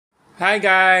Hi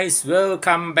guys,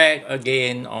 welcome back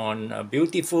again on a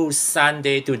beautiful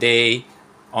Sunday today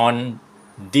on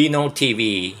Dino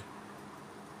TV,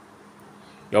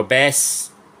 your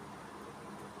best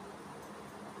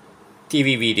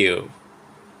TV video.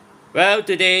 Well,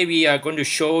 today we are going to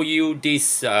show you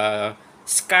this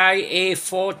Sky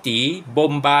A40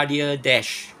 Bombardier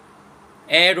Dash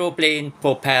aeroplane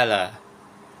propeller.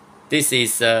 This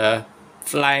is a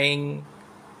flying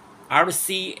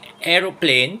RC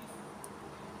aeroplane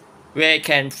where it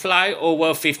can fly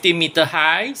over 50-meter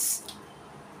heights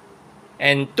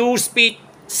and 2-speed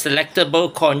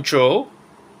selectable control,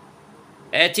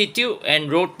 attitude and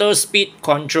rotor speed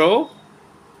control,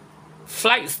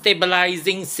 flight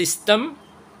stabilizing system,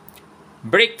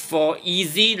 brake for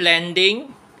easy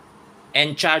landing,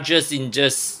 and charges in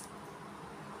just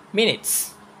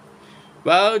minutes.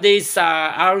 Well, these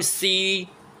are RC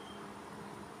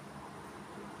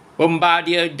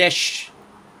Bombardier Dash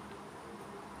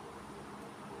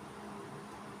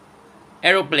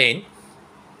aeroplane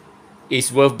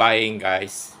is worth buying,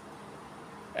 guys.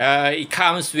 It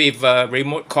comes with a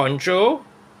remote control,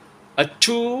 a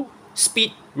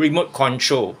 2-speed remote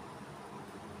control.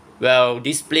 Well,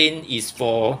 this plane is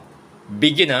for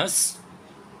beginners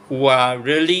who are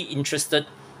really interested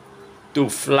to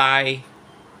fly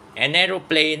an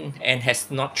aeroplane and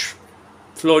has not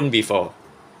flown before.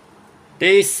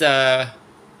 This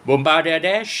Bombardier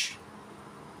Dash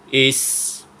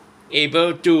is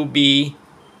able to be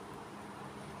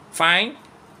found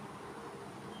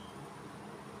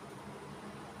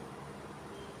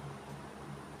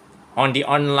on the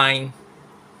online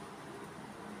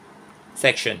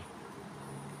section.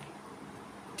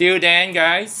 Till then,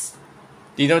 guys,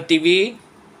 Dino TV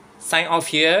sign off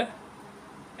here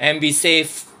and be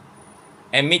safe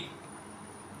and meet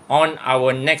on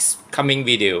our next coming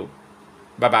video.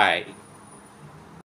 Bye bye.